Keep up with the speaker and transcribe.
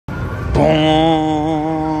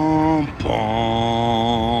Boom,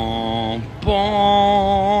 boom,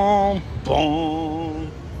 boom,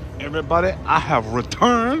 boom. Everybody, I have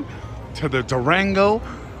returned to the Durango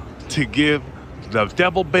to give the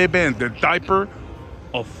devil baby and the diaper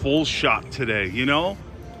a full shot today. You know?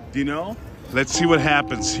 Let's see what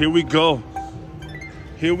happens. Here we go.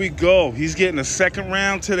 He's getting a second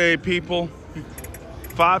round today, people.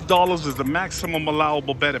 $5 is the maximum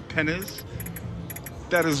allowable bet at pennies.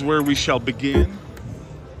 That is where we shall begin.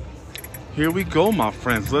 Here we go, my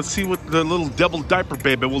friends. Let's see what the little devil diaper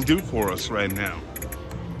baby will do for us right now.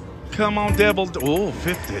 Come on, devil. Oh,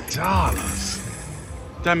 $50.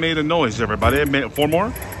 That made a noise, everybody. It made 4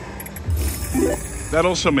 more. That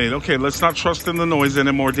also made. Okay, let's not trust in the noise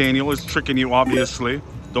anymore, Daniel. It's tricking you, obviously.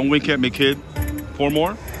 Don't wink at me, kid. 4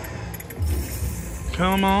 more.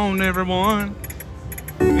 Come on, everyone.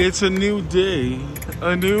 It's a new day,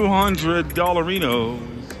 a new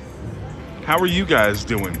 $100-inos. How are you guys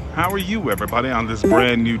doing? How are you, everybody, on this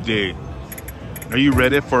brand new day? Are you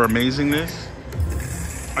ready for amazingness?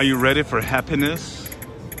 Are you ready for happiness?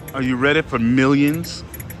 Are you ready for millions?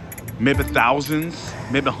 Maybe thousands?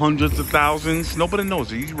 Maybe hundreds of thousands? Nobody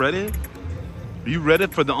knows. Are you ready? Are you ready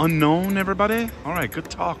for the unknown, everybody? All right, good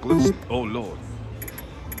talk. Oh, Lord.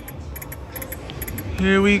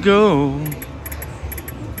 Here we go.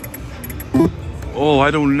 Oh,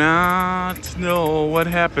 I do not know what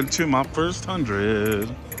happened to my first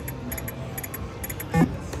 100.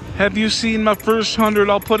 Have you seen my first 100?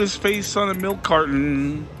 I'll put his face on a milk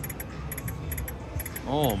carton.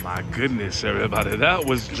 Oh my goodness, everybody. That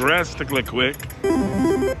was drastically quick.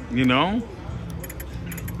 You know?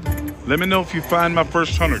 Let me know if you find my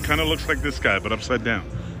first 100. Kind of looks like this guy, but upside down.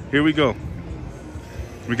 Here we go.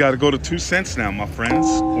 We got to go to 2 cents now, my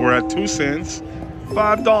friends. We're at 2 cents.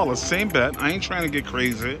 $5, same bet. I ain't trying to get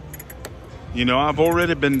crazy. You know, I've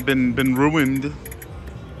already been ruined.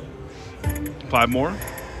 5 more.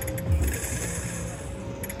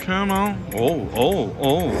 Come on. Oh.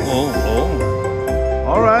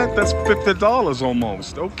 All right, that's $50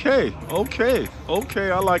 almost. Okay,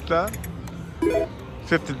 I like that.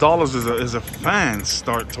 $50 is a fine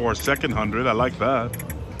start to our second 100. I like that.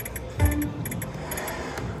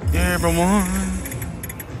 Everyone.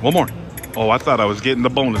 1 more. Oh, I thought I was getting the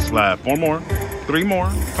bonus laugh. 4 more. 3 more.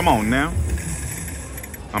 Come on now.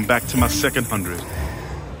 I'm back to my second 100.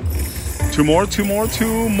 2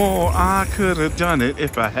 more. I could have done it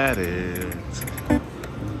if I had it.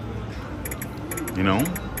 You know?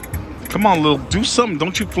 Come on, do something.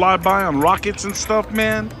 Don't you fly by on rockets and stuff,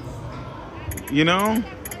 man? You know?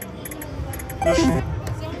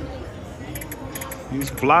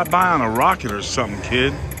 Just fly by on a rocket or something,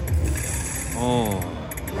 kid. Oh.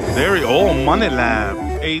 Money laugh.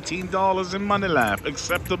 $18 in money laugh.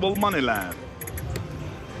 Acceptable money laugh.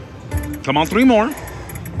 Come on, 3 more.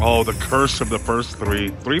 Oh, the curse of the first 3.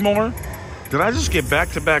 3 more? Did I just get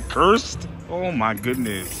back-to-back cursed? Oh my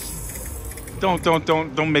goodness. Don't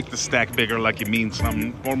make the stack bigger like you mean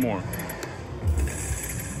something. 4 more.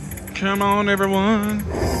 Come on, everyone.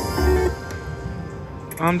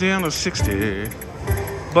 I'm down to 60.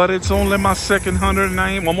 But it's only my second 100 and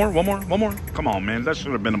I ain't. 1 more. Come on, man. That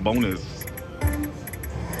should have been a bonus.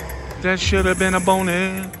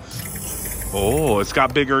 Oh, it's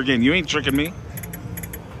got bigger again. You ain't tricking me.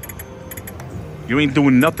 You ain't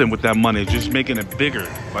doing nothing with that money. Just making it bigger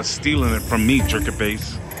by stealing it from me, jerker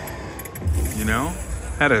face. You know?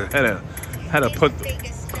 Had to put.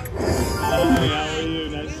 Hi, how are you?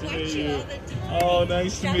 Nice to meet you. Oh,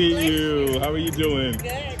 nice to meet you. How are you doing?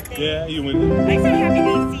 Good. Yeah, you win. I'm so happy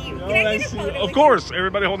to see you. Oh, nice to see you. Of course.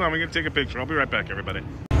 Everybody, hold on. We're going to take a picture. I'll be right back, everybody.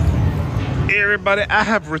 Everybody, I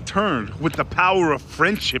have returned with the power of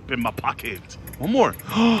friendship in my pocket. 1 more.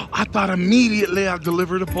 I thought immediately I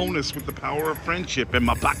delivered a bonus with the power of friendship in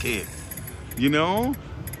my pocket. You know?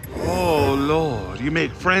 Oh, Lord. You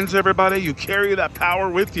make friends, everybody. You carry that power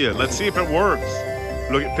with you. Let's see if it works.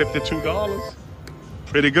 Look at $52.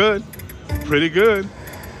 Pretty good.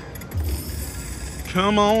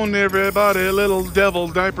 Come on, everybody. Little devil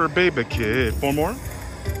diaper baby kid. 4 more.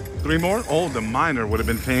 3 more. Oh, the minor would have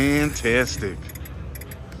been fantastic.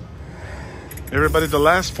 Everybody, the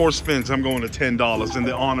last 4 spins, I'm going to $10 in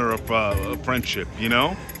the honor of friendship, you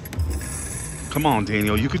know? Come on,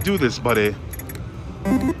 Daniel. You could do this, buddy.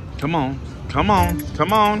 Come on.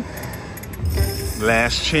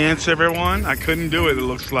 Last chance, everyone. I couldn't do it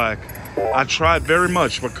looks like. I tried very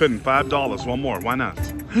much, but couldn't. $5. 1 more. Why not?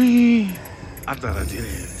 I thought I did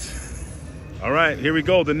it. All right, here we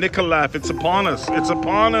go. The nickel laugh. It's upon us.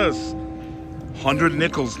 100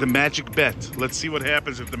 nickels, the magic bet. Let's see what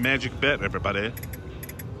happens if the magic bet, everybody.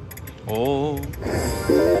 Oh,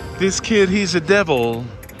 this kid, he's a devil,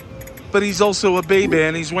 but he's also a baby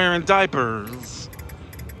and he's wearing diapers.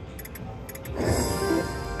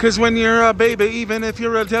 'Cause when you're a baby, even if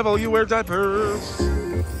you're a devil, you wear diapers.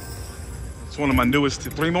 It's one of my newest,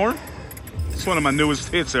 3 more? It's one of my newest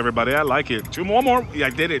hits, everybody. I like it. 2 more? Yeah, I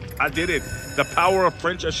did it. I did it. The power of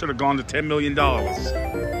French, I should have gone to $10 million. All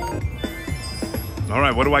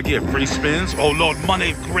right, what do I get? Free spins? Oh, Lord,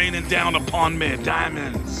 money raining down upon me.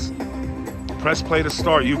 Diamonds. Press play to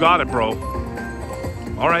start. You got it, bro.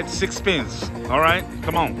 All right, 6 spins. All right,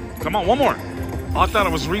 come on. Come on, 1 more. I thought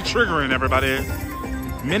it was re-triggering, everybody.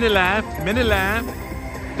 Mini laugh,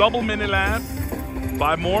 double mini laugh.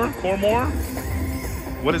 5 more, 4 more.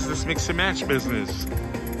 What is this mix and match business?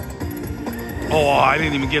 Oh, I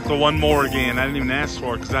didn't even get the 1 more again. I didn't even ask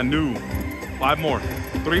for it because I knew. 5 more,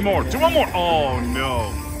 3 more, 2 more. Oh,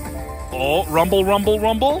 no. Oh, rumble, rumble,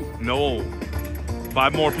 rumble? No.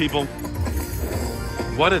 5 more, people.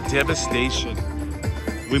 What a devastation.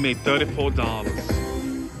 We made $34.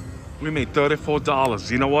 We made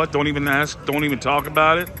 $34. You know what? Don't even ask. Don't even talk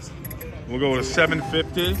about it. We'll go to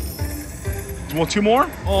 $750. Want 2 more?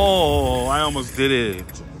 Oh, I almost did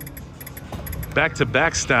it.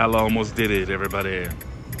 Back-to-back style, I almost did it, everybody.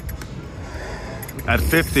 At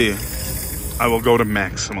 50, I will go to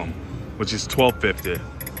maximum, which is $12.50.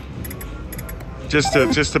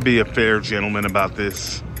 Just to be a fair gentleman about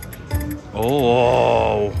this.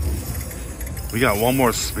 Oh, we got 1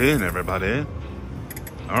 more spin, everybody.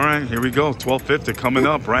 All right, here we go. $12.50 coming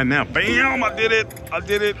up right now. Bam! I did it. I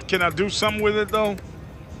did it. Can I do something with it though?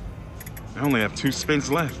 I only have 2 spins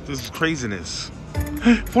left. This is craziness.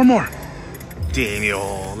 4 more.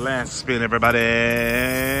 Daniel, last spin, everybody.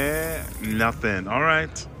 Nothing. All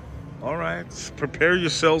right. All right. Prepare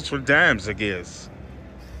yourselves for dams, I guess.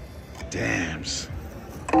 Dams.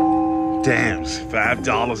 Dams.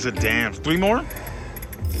 $5 a dams. 3 more?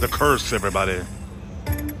 The curse, everybody.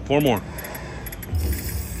 4 more.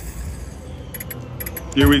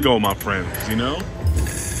 Here we go, my friends, you know?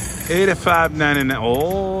 $85.99.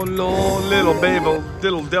 Oh, Lord, little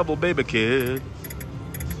devil baby kid.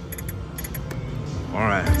 All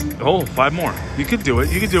right. Oh, 5 more. You could do it.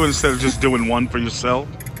 You could do it instead of just doing 1 for yourself.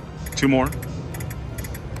 2 more.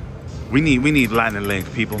 We need lightning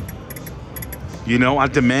link, people. You know, I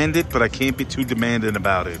demand it, but I can't be too demanding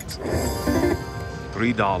about it.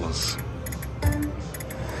 $3.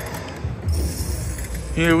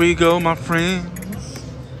 Here we go, my friends.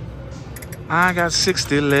 I got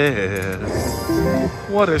 60 left.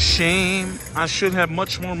 What a shame. I should have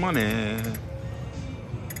much more money.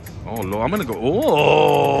 Oh, Lord, I'm gonna go.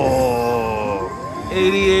 Oh,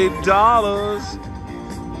 $88.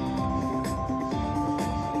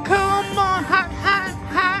 Come on, hot.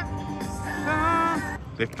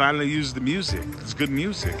 They finally used the music. It's good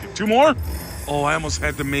music. 2 more? Oh, I almost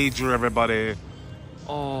had the major, everybody.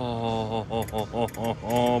 Oh,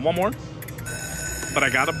 1 more? But I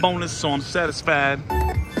got a bonus, so I'm satisfied.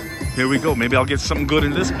 Here we go. Maybe I'll get something good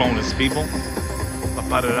in this bonus, people.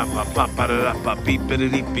 Let's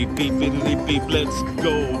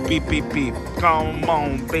go. Beep, beep, beep. Come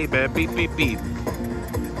on, baby. Beep, beep, beep.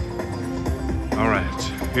 All right.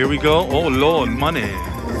 Here we go. Oh, Lord, money.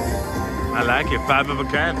 I like it. 5 of a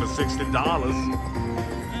kind for $60.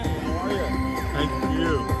 Thank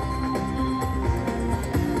you.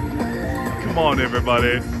 Come on,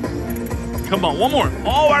 everybody. Come on, 1 more.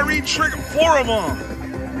 Oh, I re-triggered 4 of them.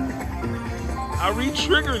 I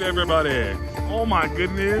re-triggered everybody. Oh my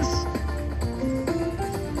goodness.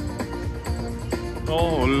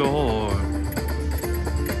 Oh Lord.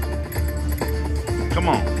 Come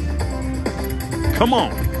on. Come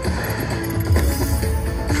on.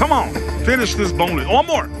 Come on. Finish this bonus. 1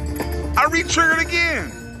 more. I re-triggered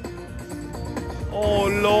again. Oh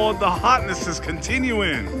Lord, the hotness is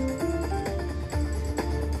continuing.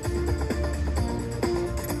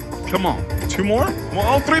 Come on. 2 more?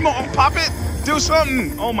 Oh, 3 more. Oh, pop it. Do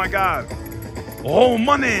something. Oh, my God. Oh,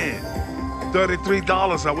 money.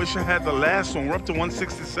 $33. I wish I had the last one. We're up to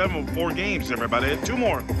 167 with 4 games, everybody. 2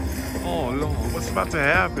 more. Oh, Lord. What's about to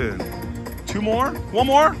happen? 2 more? 1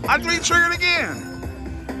 more? I re-triggered again.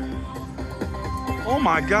 Oh,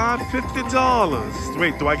 my God. $50.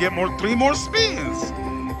 Wait, do I get more? 3 more spins?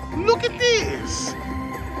 Look at this.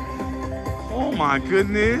 Oh, my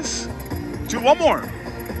goodness. 1 more.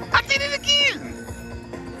 I did it again!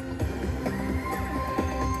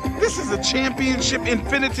 This is a championship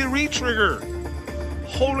infinity re-trigger.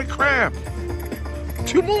 Holy crap.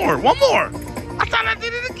 2 more. 1 more. I thought I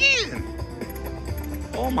did it again.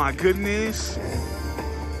 Oh my goodness.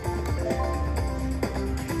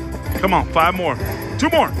 Come on, 5 more. 2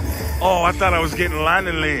 more. Oh, I thought I was getting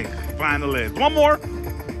lightning link final is. One more.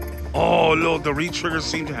 Oh, Lord, the re-triggers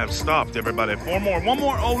seem to have stopped, everybody. 4 more. One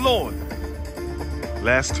more. Oh, Lord.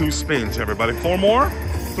 Last 2 spins, everybody. 4 more.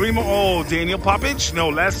 3 more. Oh, Daniel Poppage. No,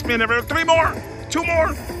 last spin, everybody. 3 more. 2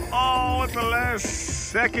 more. Oh, at the last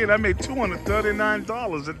second, I made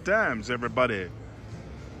 $239 at times, everybody.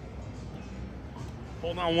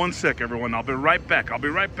 Hold on 1 sec, everyone. I'll be right back. I'll be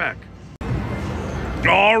right back.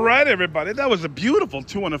 All right, everybody. That was a beautiful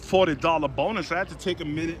 $240 bonus. I had to take a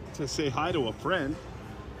minute to say hi to a friend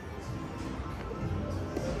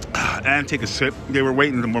and take a sip. They were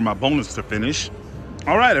waiting for my bonus to finish.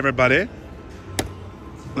 All right, everybody.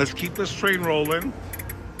 Let's keep this train rolling.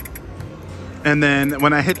 And then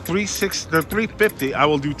when I hit 350, I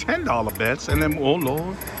will do $10 bets. And then, oh,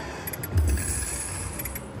 Lord.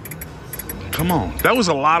 Come on. That was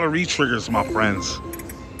a lot of re-triggers, my friends.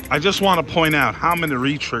 I just want to point out how many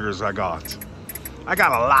re-triggers I got. I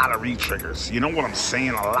got a lot of re-triggers. You know what I'm saying?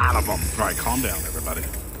 A lot of them. All right, calm down, everybody.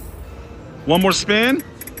 One more spin.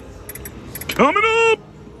 Coming up.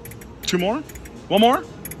 2 more. 1 more.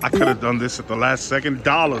 I could have done this at the last second.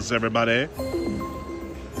 Dollars, everybody.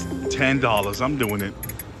 $10. I'm doing it.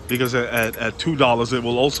 Because at $2, it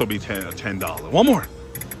will also be $10. 1 more.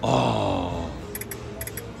 Oh.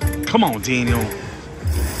 Come on, Daniel.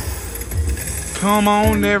 Come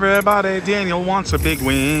on, everybody. Daniel wants a big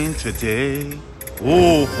win today.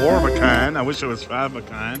 Oh, 4 of a kind. I wish it was 5 of a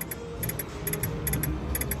kind.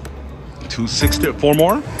 260. 4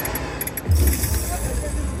 more.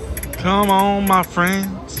 Come on, my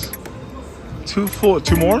friends. 2 more.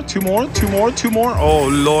 2 more. 2 more. 2 more. Oh,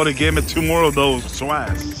 Lord, it gave me 2 more of those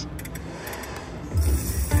twice.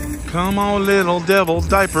 Come on, little devil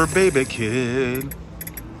diaper baby kid.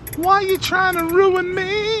 Why you trying to ruin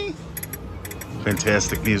me?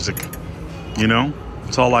 Fantastic music. You know,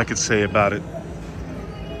 that's all I could say about it.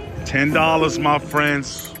 $10, my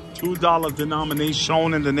friends. $2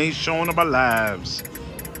 denomination in the nation of our lives.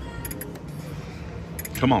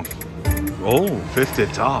 Come on. Oh,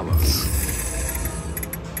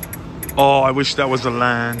 $50. Oh, I wish that was a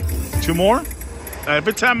line. 2 more?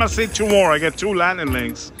 Every time I say 2 more, I get 2 lightning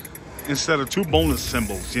links instead of 2 bonus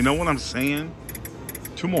symbols. You know what I'm saying?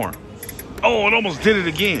 2 more. Oh, it almost did it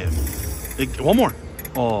again. 1 more.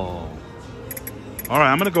 Oh. All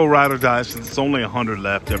right, I'm going to go ride or die since it's only 100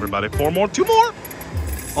 left, everybody. 4 more. 2 more.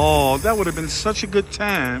 Oh, that would have been such a good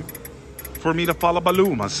time for me to follow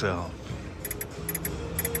Baloo myself.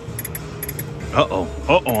 Uh-oh.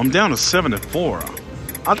 Uh-oh, I'm down to 74.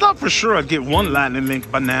 I thought for sure I'd get 1 lightning link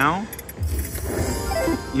by now.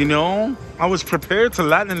 You know, I was prepared to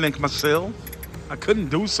lightning link myself. I couldn't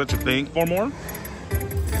do such a thing. 4 more.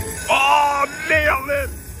 Oh, nailed it.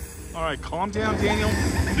 All right, calm down, Daniel.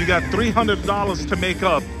 You got $300 to make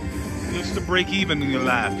up just to break even in your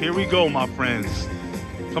life. Here we go, my friends.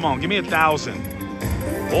 Come on, give me 1,000.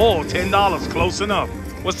 Oh, $10, close enough.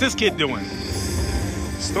 What's this kid doing?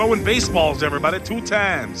 He's throwing baseballs, everybody, 2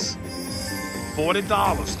 times.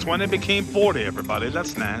 $40. 20 became 40, everybody.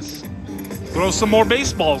 That's nice. Throw some more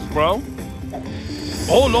baseballs, bro.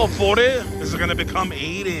 Oh, no, 40. This is going to become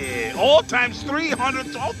 80. Oh, times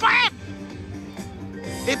 300. Oh, 5.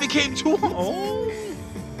 It became 200.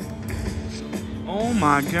 Oh,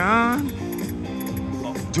 my God.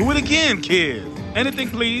 Oh, do it again, kid. Anything,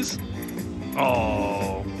 please.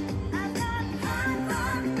 Oh.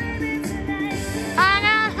 I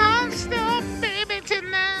got hot stuff, baby,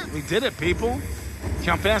 tonight. We did it, people.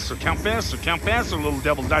 Count faster, count faster, count faster, little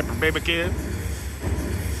devil diaper baby kid.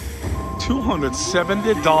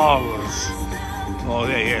 $270. Oh,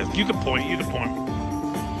 yeah. You can point,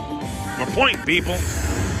 We're pointing, people.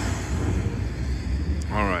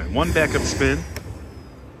 All right, 1 backup spin.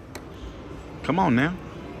 Come on now.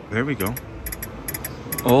 There we go.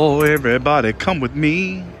 Oh, everybody, come with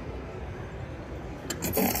me.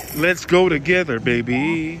 Let's go together,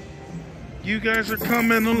 baby. You guys are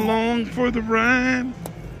coming along for the ride.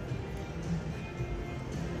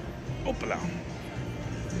 Opala.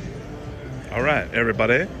 All right,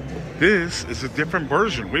 everybody. This is a different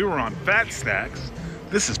version. We were on Fat Stacks.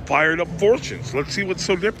 This is Fired Up Fortunes. Let's see what's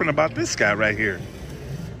so different about this guy right here.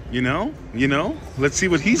 You know? Let's see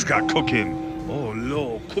what he's got cooking. Oh,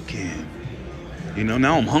 Lord, cooking. You know,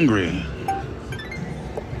 now I'm hungry.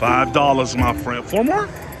 $5, my friend. 4 more?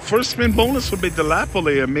 First spin bonus would be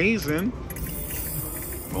delightfully amazing.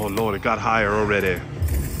 Oh, Lord, it got higher already.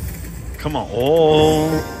 Come on. Oh,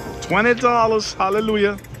 $20.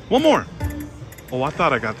 Hallelujah. 1 more. Oh, I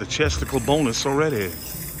thought I got the chesticle bonus already.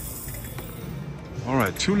 All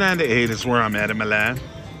right, $298 is where I'm at in my life.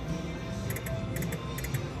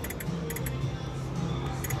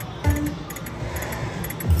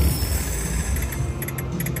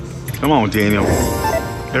 Come on, Daniel.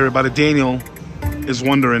 Everybody, Daniel is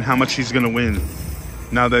wondering how much he's going to win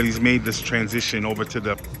now that he's made this transition over to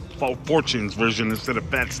the Fortunes version instead of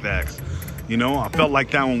Fat Stacks. You know, I felt like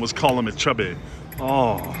that one was calling me chubby.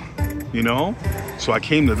 Oh, you know? So I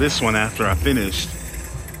came to this one after I finished.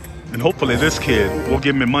 And hopefully this kid will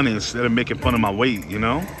give me money instead of making fun of my weight, you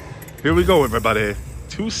know? Here we go, everybody.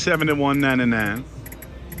 $271.99.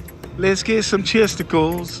 Let's get some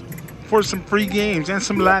chesticles for some free games and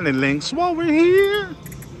some lightning links while we're here.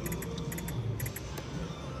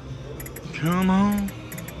 Come on.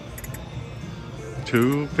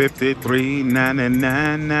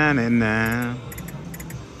 $253.99.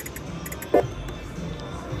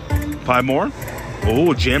 Five more.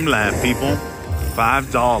 Oh, Gem Life, people.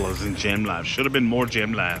 $5 in Gem Life. Should have been more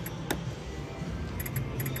Gem Life.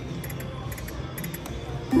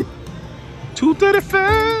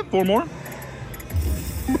 $235. Four more.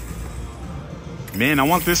 Man, I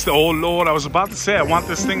want this to, oh Lord, I was about to say I want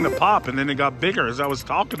this thing to pop, and then it got bigger as I was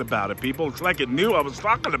talking about it, people. It's like it knew I was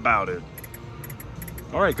talking about it.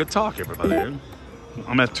 All right, good talk, everybody.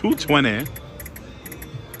 I'm at $220.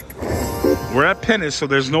 We're at pennies, so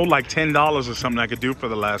there's no like $10 or something I could do for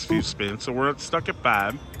the last few spins, so we're stuck at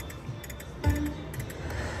 5.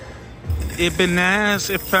 It'd be nice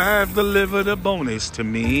if 5 delivered a bonus to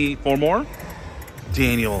me. 4 more.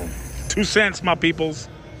 Daniel, 2 cents, my peoples.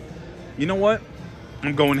 You know what?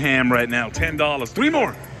 I'm going ham right now. $10. 3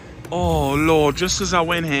 more. Oh, Lord, just as I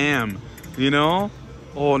went ham, you know?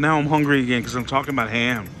 Oh, now I'm hungry again because I'm talking about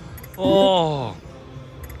ham. Oh,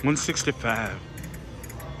 $165.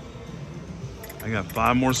 I got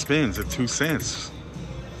 5 more spins at 2 cents.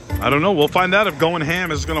 I don't know. We'll find out if going ham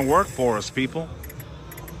is going to work for us, people.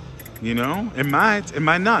 You know, it might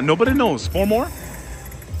not. Nobody knows. 4 more.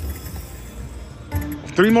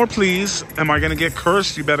 3 more, please. Am I going to get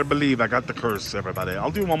cursed? You better believe I got the curse, everybody.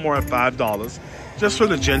 I'll do 1 more at $5 just for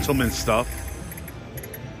the gentleman stuff.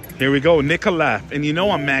 Here we go. Nickel laugh. And you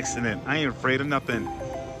know I'm maxing it. I ain't afraid of nothing.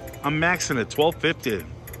 I'm maxing it. $12.50.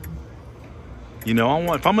 You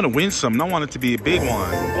know, if I'm going to win something, I want it to be a big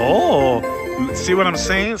one. Oh, see what I'm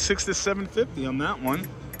saying? $67.50 on that one.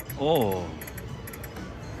 Oh.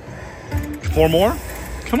 4 more?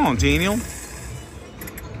 Come on, Daniel.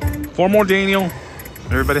 4 more, Daniel.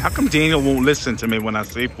 Everybody, how come Daniel won't listen to me when I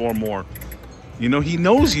say 4 more? You know, he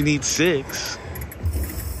knows you need 6.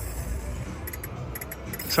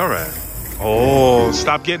 It's all right. Oh,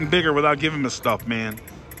 stop getting bigger without giving me stuff, man.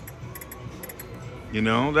 You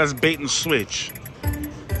know, that's bait and switch.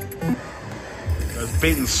 That's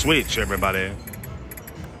bait and switch, everybody.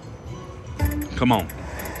 Come on.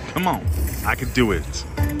 Come on. I could do it.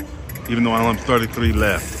 Even though I only have 33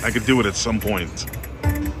 left. I could do it at some point.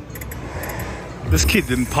 This kid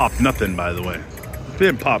didn't pop nothing, by the way.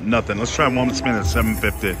 Didn't pop nothing. Let's try 1 spin at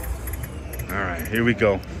 $7.50. All right, here we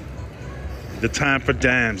go. The time for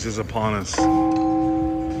dimes is upon us.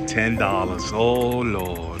 $10. Oh,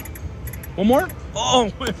 Lord. 1 more?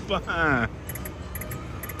 Oh, we're behind.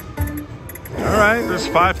 All right, there's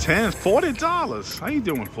 5 10s. $40. How you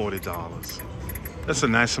doing, $40? That's a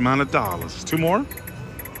nice amount of dollars. 2 more?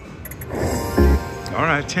 All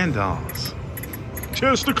right, $10.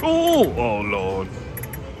 Chesticle! Oh, Lord.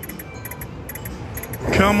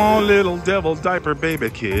 Come on, little devil diaper baby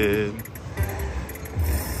kid.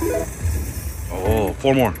 Oh,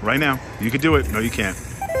 4 more right now. You can do it. No, you can't.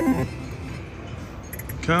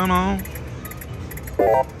 Come on.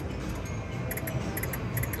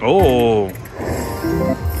 Oh.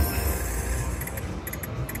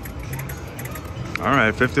 All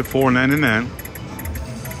right, $54.99.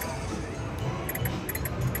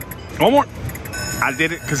 1 more. I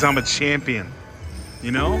did it because I'm a champion.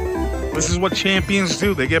 You know? This is what champions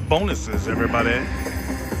do. They get bonuses, everybody.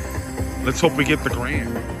 Let's hope we get the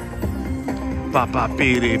grand.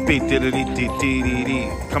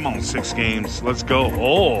 Come on, 6 games. Let's go.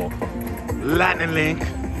 Oh. Lightning link.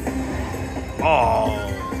 Oh.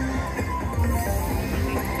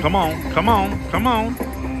 Come on. Come on. Come on.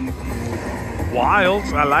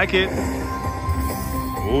 Wilds. I like it.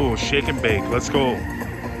 Oh, shake and bake. Let's go.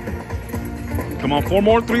 Come on, 4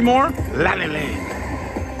 more, 3 more. Lightning link.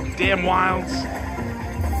 Damn Wilds.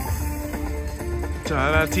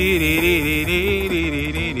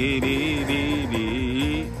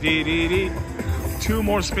 2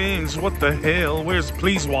 more spins. What the hell? Where's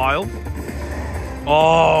Please Wild?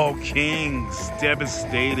 Oh, Kings.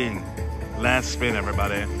 Devastating. Last spin,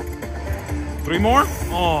 everybody. 3 more?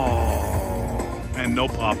 Oh. And no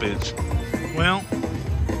poppage. Well,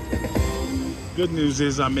 good news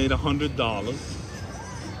is I made $100.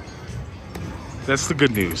 That's the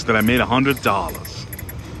good news, that I made $100.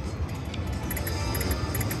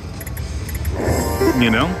 You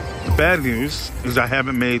know, the bad news is I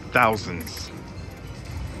haven't made thousands.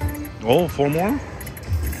 Oh, 4 more?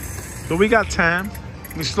 So we got time.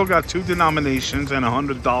 We still got 2 denominations and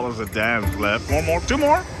 $100 of dabs left. 4 more, 2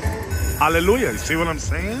 more. Hallelujah. You see what I'm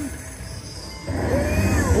saying?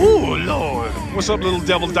 Oh, Lord. What's up, little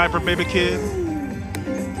devil diaper baby kid?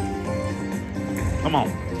 Come on.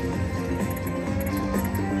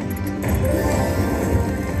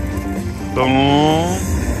 Boom.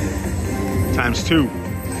 Times 2.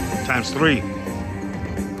 Times 3.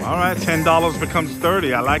 All right, $10 becomes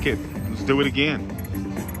 30. I like it. Let's do it again.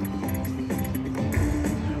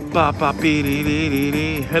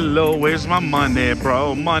 Hello, where's my money,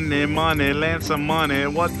 bro? Money, land some money.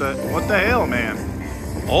 What the hell, man?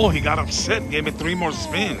 Oh, he got upset. Gave me 3 more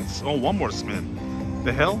spins. Oh, 1 more spin.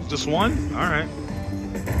 The hell? Just 1? All right.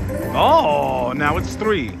 Oh, now it's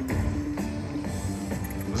 3.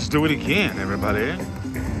 Let's do it again, everybody.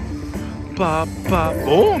 Pop.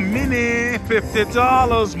 Oh, mini.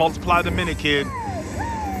 $50. Multiply the mini, kid.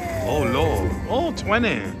 Oh, Lord. Oh,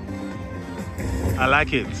 20. I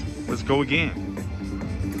like it. Let's go again.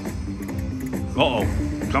 Uh-oh.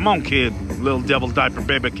 Come on, kid. Little devil diaper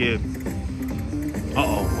baby kid.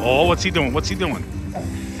 Uh-oh. Oh, what's he doing? What's he doing?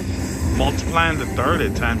 Multiplying the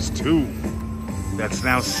 30 times 2. That's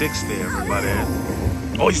now 60, everybody.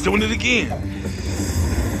 Oh, he's doing it again.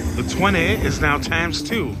 The 20 is now times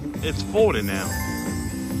 2. It's 40 now.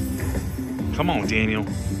 Come on, Daniel.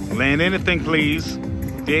 Land anything, please.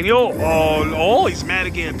 Daniel. Oh, he's mad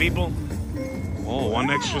again, people. Oh,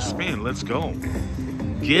 1 extra spin. Let's go.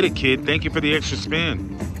 Get it, kid. Thank you for the extra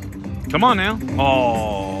spin. Come on now.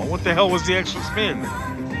 Oh, what the hell was the extra spin?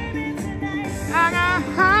 I got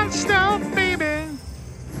hot stuff, baby.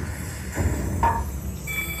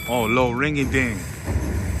 Oh, low ringy ding.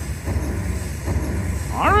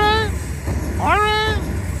 All right.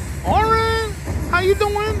 How you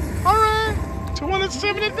doing? All right.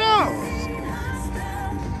 $270.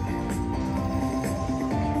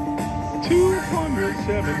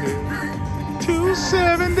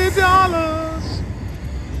 $270.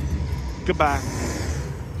 Goodbye.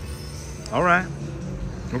 All right.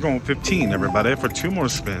 We're going 15, everybody, for 2 more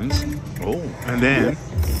spins. Oh, and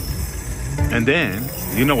then,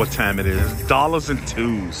 you know what time it is. Dollars and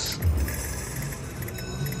 2s.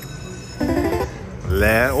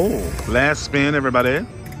 Last spin, everybody.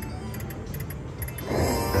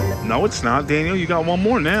 No, it's not, Daniel. You got 1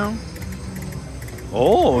 more now.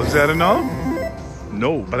 Oh, is that enough?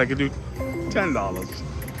 No, but I could do $10.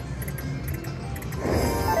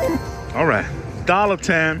 All right,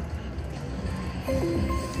 $10.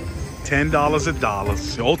 $10 a dollar.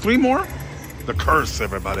 Oh, 3 more? The curse,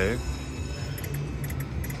 everybody.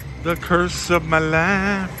 The curse of my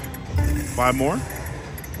life. 5 more?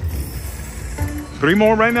 3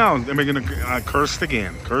 more right now. Then we're gonna cursed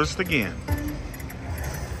again. Cursed again.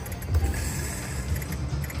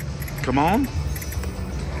 Come on.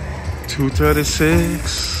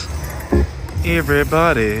 236.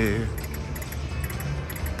 Everybody.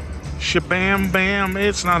 Shabam bam,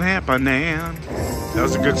 it's not happening. That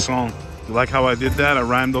was a good song. You like how I did that? I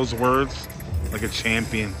rhymed those words like a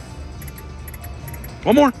champion.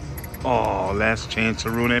 1 more. Oh, last chance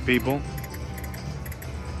to ruin it, people.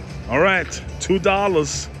 All right,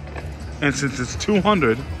 $2. And since it's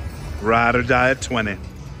 200, ride or die at 20.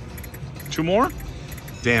 2 more?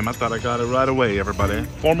 Damn, I thought I got it right away, everybody.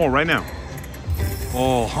 4 more right now.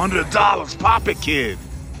 Oh, $100. Pop it, kid.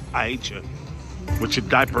 I hate you. With your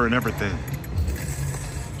diaper and everything.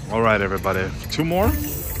 All right, everybody. 2 more.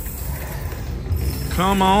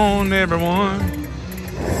 Come on, everyone.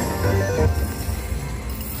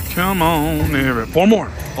 Come on, everyone. 4 more.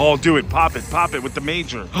 Oh, do it. Pop it with the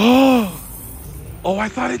major. Oh, I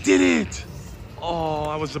thought it did it. Oh,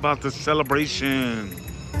 I was about the celebration.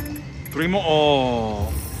 3 more.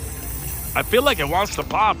 Oh, I feel like it wants to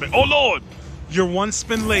pop it. Oh, Lord. You're 1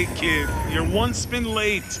 spin late, kid. You're 1 spin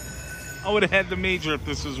late. I would have had the major if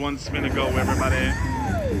this was 1 spin ago, everybody.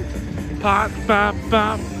 Pop, pop,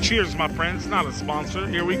 pop. Cheers, my friends. Not a sponsor.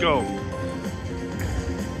 Here we go.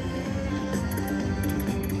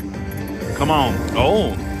 Come on.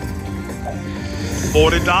 Oh.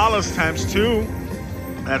 $40 times 2.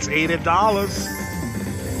 That's $80.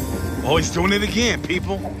 Oh, he's doing it again,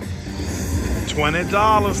 people.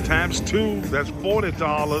 $20 times 2. That's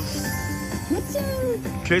 $40.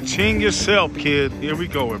 Ka-ching yourself, kid. Here we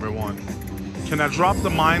go, everyone. Can I drop the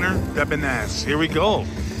minor? That'd be nice. Here we go.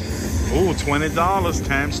 Oh, $20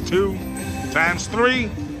 times 2 times 3.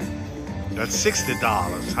 That's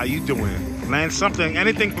 $60. How you doing? Land something.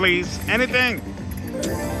 Anything, please. Anything.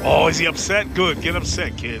 Oh, is he upset? Good. Get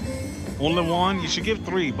upset, kid. Only 1. You should give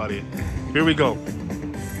 3, buddy. Here we go.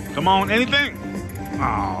 Come on, anything.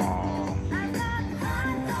 Oh.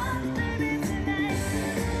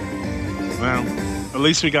 Well, at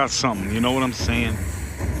least we got something. You know what I'm saying?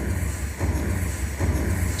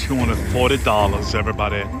 $240,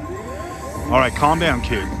 everybody. All right, calm down,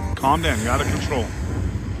 kid. Calm down. You're out of control.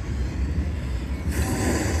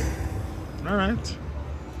 All right.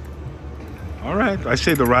 All right. I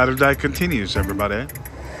say the ride or die continues, everybody.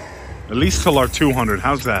 At least till our 200.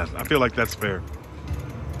 How's that? I feel like that's fair.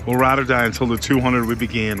 We'll ride or die until the 200 we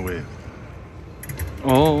began with.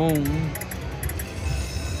 Oh.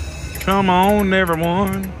 Come on,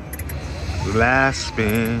 everyone. Last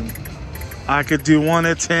spin. I could do one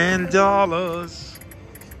at $10.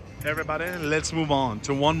 Everybody, let's move on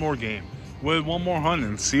to one more game with one more hunt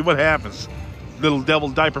and see what happens. Little devil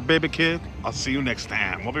diaper baby kid, I'll see you next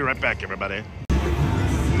time. We'll be right back, everybody.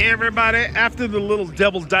 Everybody, after the little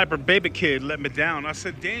devil diaper baby kid let me down, I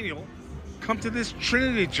said, Daniel, come to this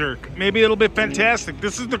Trinity jerk. Maybe it'll be fantastic.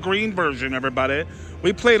 This is the green version, everybody.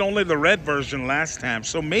 We played only the red version last time,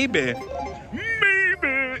 so maybe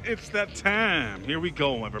it's that time. Here we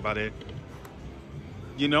go, everybody.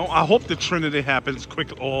 You know, I hope the Trinity happens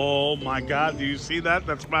quick. Oh my God, do you see that?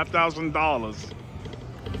 That's $5,000.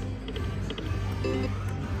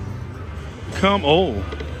 Come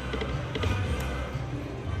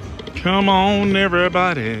on,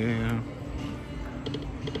 everybody.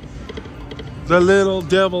 The little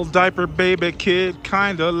devil diaper baby kid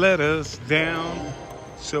kinda let us down.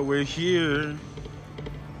 So we're here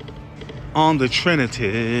on the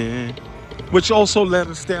Trinity, which also let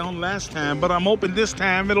us down last time, but I'm hoping this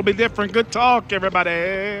time it'll be different. Good talk,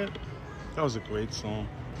 everybody. That was a great song.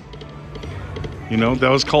 You know, that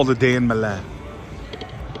was called A Day in My Life.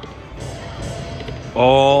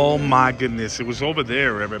 Oh my goodness, it was over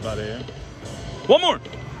there, everybody. One more,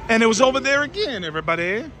 and it was over there again,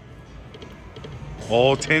 everybody.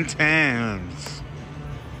 Oh, 10 times.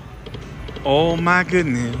 Oh my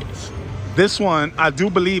goodness. This one, I do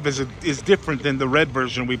believe, is different than the red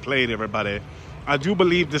version we played, everybody. I do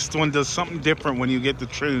believe this one does something different when you get the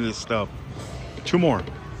Trinity stuff. Two more.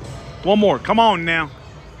 One more. Come on now.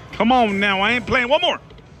 Come on now. I ain't playing. One more.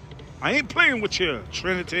 I ain't playing with you,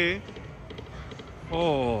 Trinity.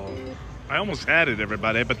 Oh, I almost had it,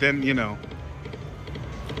 everybody. But then, you know,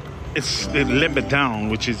 it let me down,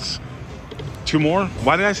 which is two more.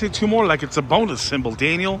 Why did I say two more? Like it's a bonus symbol,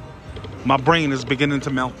 Daniel. My brain is beginning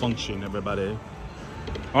to malfunction, everybody.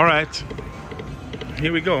 All right.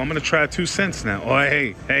 Here we go. I'm going to try 2 cents now. Oh,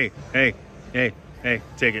 hey,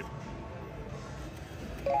 take it.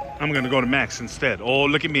 I'm going to go to max instead. Oh,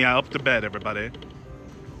 look at me. I upped the bet, everybody.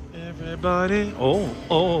 Everybody. Oh.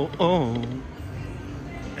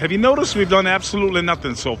 Have you noticed we've done absolutely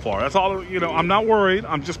nothing so far? That's all, you know, I'm not worried.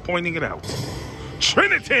 I'm just pointing it out.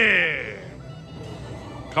 Trinity.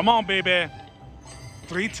 Come on, baby.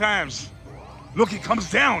 3 times. Look, it comes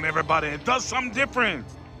down, everybody. It does something different.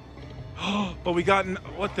 But we got...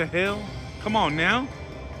 What the hell? Come on now.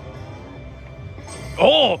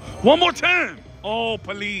 Oh, one more time. Oh,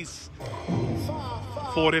 police.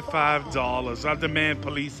 $45. I demand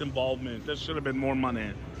police involvement. There should have been more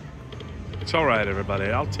money. It's all right, everybody.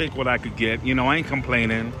 I'll take what I could get. You know, I ain't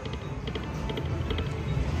complaining.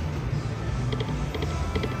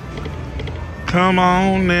 Come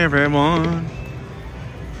on, everyone.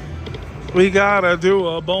 We gotta do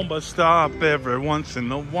a bomba stop every once in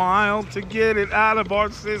a while to get it out of our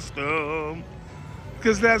system.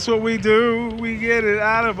 Because that's what we do. We get it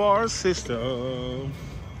out of our system.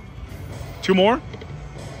 2 more?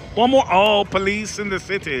 1 more. Oh, police in the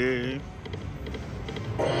city.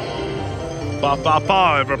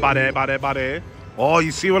 Ba, everybody. Oh,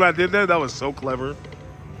 you see what I did there? That was so clever.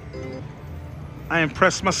 I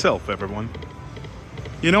impressed myself, everyone.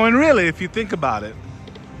 You know, and really, if you think about it,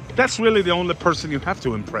 that's really the only person you have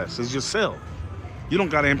to impress is yourself. You don't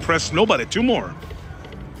got to impress nobody. 2 more.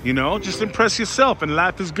 You know, just impress yourself and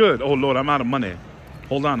life is good. Oh, Lord, I'm out of money.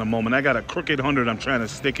 Hold on a moment. I got a crooked 100 I'm trying to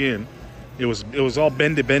stick in. It was all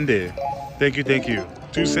bendy. Thank you.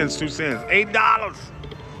 2 cents. $8.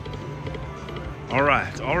 All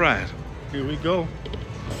right. Here we go.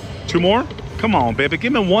 2 more? Come on, baby.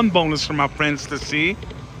 Give me 1 bonus for my friends to see.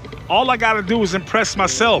 All I got to do is impress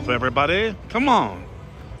myself, everybody. Come on.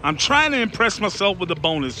 I'm trying to impress myself with a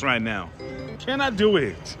bonus right now. Can I do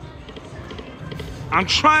it? I'm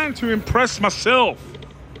trying to impress myself.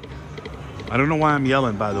 I don't know why I'm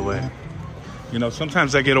yelling, by the way. You know,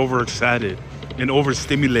 sometimes I get overexcited and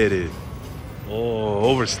overstimulated. Oh,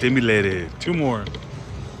 overstimulated. 2 more.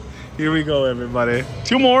 Here we go, everybody.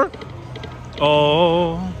 2 more.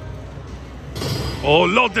 Oh,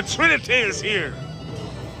 Lord, the Trinity is here.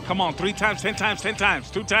 Come on, 3 times, 10 times, 10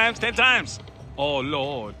 times. 2 times, 10 times. Oh,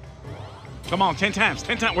 Lord. Come on, 10 times,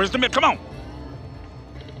 10 times. Where's the middle? Come on.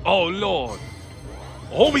 Oh, Lord.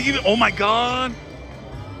 Oh, we even, oh my God.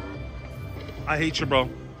 I hate you, bro.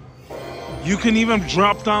 You can even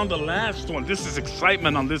drop down the last one. This is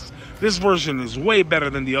excitement on this. This version is way better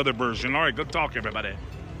than the other version. All right, good talk, everybody.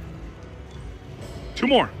 2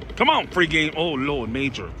 more. Come on, free game. Oh, Lord,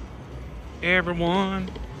 major. Everyone.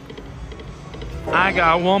 I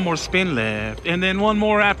got 1 more spin left. And then 1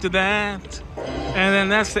 more after that. And then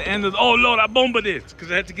that's the end of the, oh, Lord, I bombed it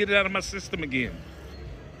because I had to get it out of my system again.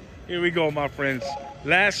 Here we go, my friends.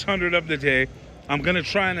 Last 100 of the day. I'm going to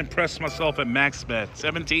try and impress myself at max bet.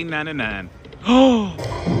 $17.99. Oh,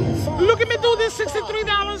 look at me do this,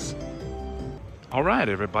 $63. All right,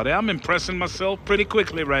 everybody. I'm impressing myself pretty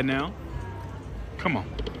quickly right now. Come on.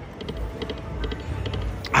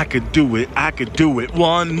 I could do it. I could do it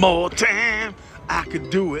one more time. I could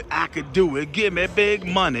do it. I could do it. Give me big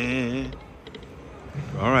money.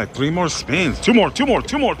 All right, 3 more spins. 2 more, 2 more,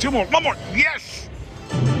 2 more, 2 more. 1 more. Yes.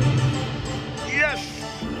 Yes.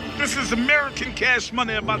 This is American cash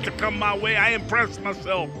money about to come my way. I impressed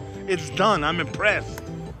myself. It's done. I'm impressed.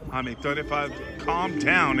 I mean, 35. Calm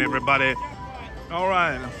down, everybody. All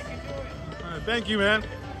right. Thank you, man.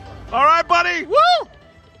 All right, buddy.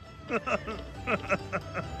 Woo!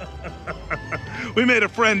 We made a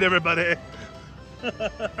friend, everybody.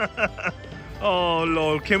 Oh,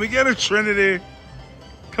 Lord. Can we get a Trinity?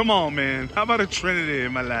 Come on, man. How about a Trinity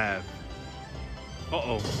in my life?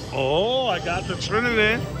 Uh-oh. Oh, I got the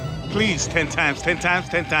Trinity. Please, 10 times, 10 times,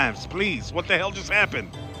 10 times. Please. What the hell just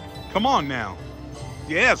happened? Come on now.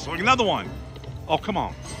 Yes, another one. Oh, come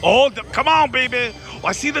on. Oh, come on, baby. Oh,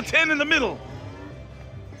 I see the 10 in the middle.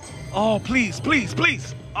 Oh, please, please,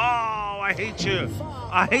 please. Oh, I hate you.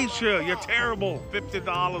 I hate you. You're terrible.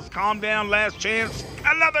 $50. Calm down. Last chance.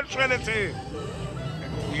 Another Trinity.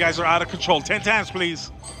 You guys are out of control. 10 times, please.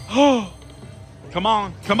 Oh, come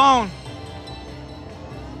on. Come on.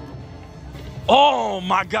 Oh,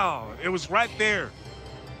 my God. It was right there.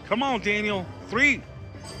 Come on, Daniel. 3.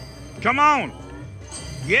 Come on.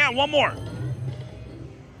 Yeah, 1 more.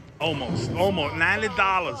 Almost. Almost.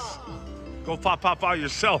 $90. Go pop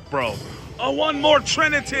yourself, bro. Oh, 1 more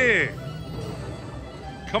Trinity.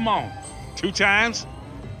 Come on. 2 times.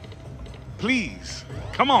 Please.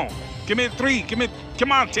 Come on. Give me 3. Give me,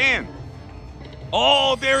 come on, 10.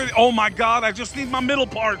 Oh, there it, oh my God. I just need my middle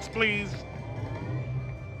parts, please.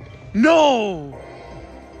 No.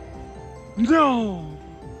 No.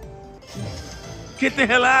 Get the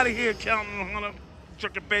hell out of here, counting on a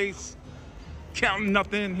chicken face. Counting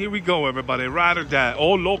nothing. Here we go, everybody. Ride or die.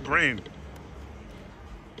 Oh, low brain.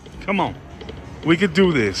 Come on. We could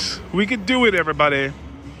do this. We could do it, everybody.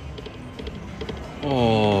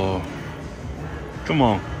 Oh. Come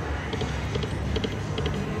on.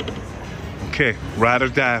 Okay. Ride or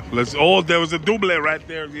die. Let's. Oh, there was a double right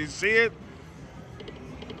there. You see it?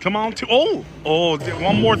 Come on. 2. Oh. Oh,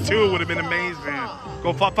 1 more 2 would have been amazing.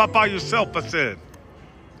 Go pop out yourself, I said.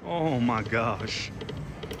 Oh, my gosh.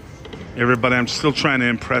 Everybody, I'm still trying to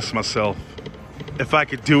impress myself. If I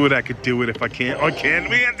could do it, I could do it. If I can't, I can't.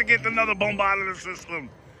 We have to get another bomb out of the system.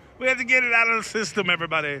 We have to get it out of the system,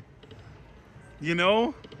 everybody. You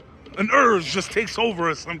know? An urge just takes over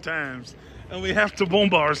us sometimes. And we have to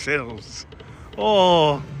bomb ourselves.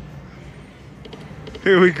 Oh.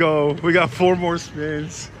 Here we go. We got 4 more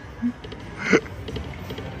spins.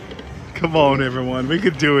 Come on, everyone. We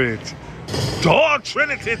could do it. Oh,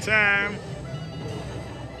 Trinity time.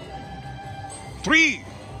 3.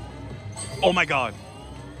 Oh, my God.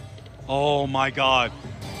 Oh, my God.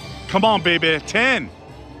 Come on, baby. 10.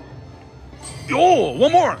 Oh,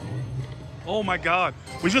 1 more. Oh, my God.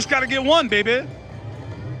 We just got to get 1, baby.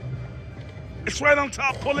 It's right on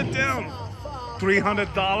top. Pull it down.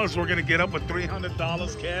 $300. We're going to get up with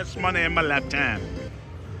 $300 cash money in my lifetime.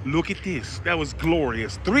 Look at this. That was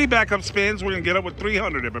glorious. 3 backup spins. We're going to get up with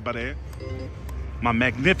 300, everybody. My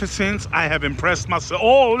magnificence. I have impressed myself.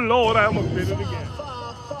 Oh, Lord. I almost did it again.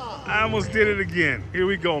 I almost did it again. Here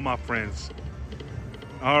we go, my friends.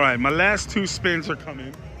 All right, my last 2 spins are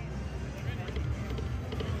coming.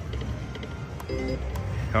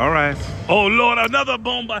 All right. Oh, Lord, another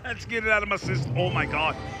bomb. I had to get it out of my system. Oh, my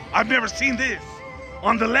God. I've never seen this.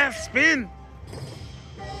 On the last spin.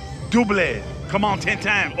 Double. Come on, 10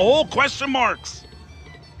 times. Oh, question marks.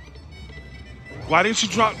 Why didn't you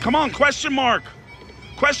drop? Come on, question mark.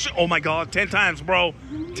 Question. Oh, my God. 10 times, bro.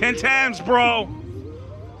 10 times, bro.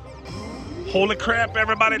 Holy crap,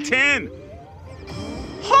 everybody. 10.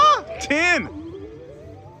 Huh? 10.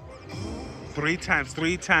 3 times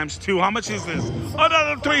 2. How much is this?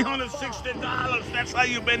 Another $360. That's how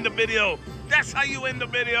you end the video. That's how you end the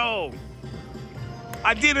video.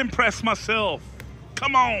 I did impress myself.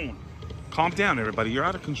 Come on. Calm down, everybody. You're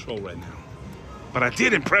out of control right now. But I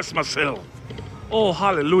did impress myself. Oh,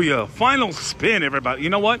 hallelujah. Final spin, everybody. You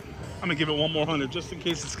know what? I'm going to give it one more 100 just in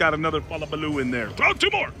case it's got another hullabaloo in there. Throw 2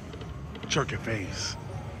 more. Jerk your face.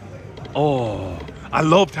 Oh, I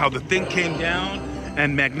loved how the thing came down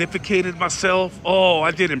and magnificated myself. Oh,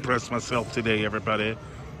 I did impress myself today, everybody.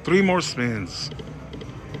 3 more spins.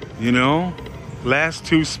 You know, last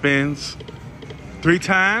 2 spins. 3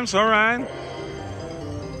 times, all right.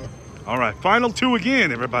 All right, final 2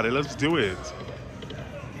 again, everybody. Let's do it.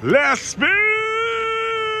 Last spin.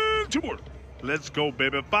 2 more. Let's go,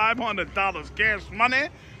 baby. $500 cash money.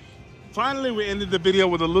 Finally, we ended the video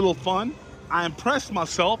with a little fun. I impressed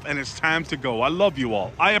myself, and it's time to go. I love you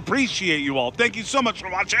all. I appreciate you all. Thank you so much for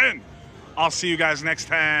watching. I'll see you guys next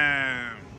time.